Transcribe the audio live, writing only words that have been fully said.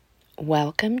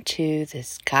Welcome to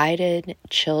this guided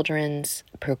children's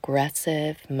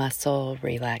progressive muscle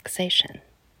relaxation.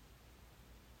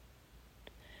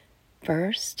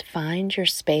 First, find your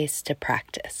space to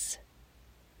practice.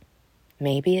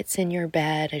 Maybe it's in your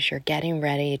bed as you're getting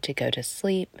ready to go to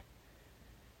sleep.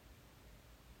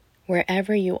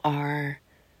 Wherever you are,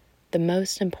 the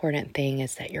most important thing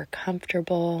is that you're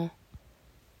comfortable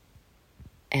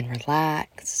and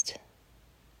relaxed.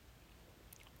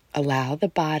 Allow the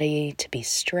body to be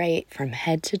straight from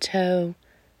head to toe.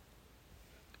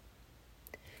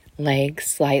 Legs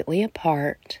slightly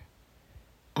apart,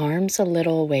 arms a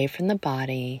little away from the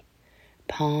body,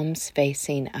 palms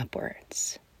facing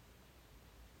upwards.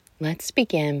 Let's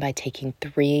begin by taking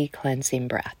 3 cleansing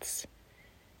breaths.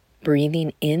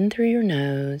 Breathing in through your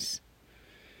nose,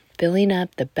 filling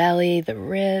up the belly, the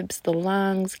ribs, the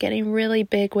lungs, getting really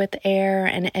big with air.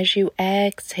 And as you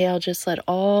exhale, just let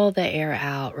all the air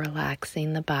out,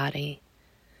 relaxing the body.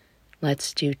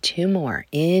 Let's do 2 more.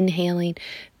 Inhaling,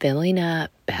 filling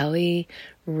up, belly,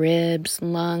 ribs,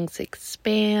 lungs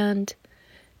expand.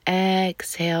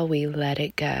 Exhale, we let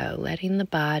it go, letting the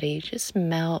body just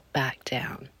melt back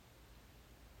down.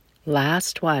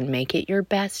 Last one, make it your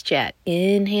best yet.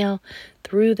 Inhale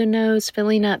through the nose,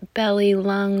 filling up belly,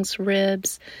 lungs,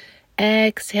 ribs.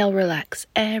 Exhale, relax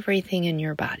everything in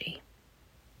your body.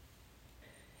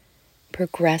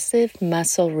 Progressive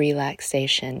muscle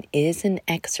relaxation is an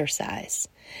exercise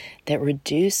that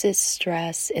reduces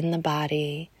stress in the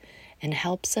body and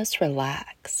helps us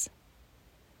relax.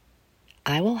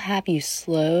 I will have you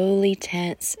slowly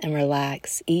tense and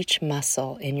relax each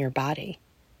muscle in your body.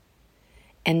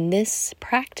 And this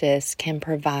practice can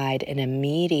provide an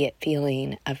immediate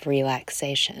feeling of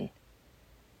relaxation.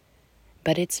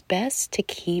 But it's best to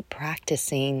keep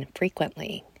practicing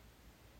frequently.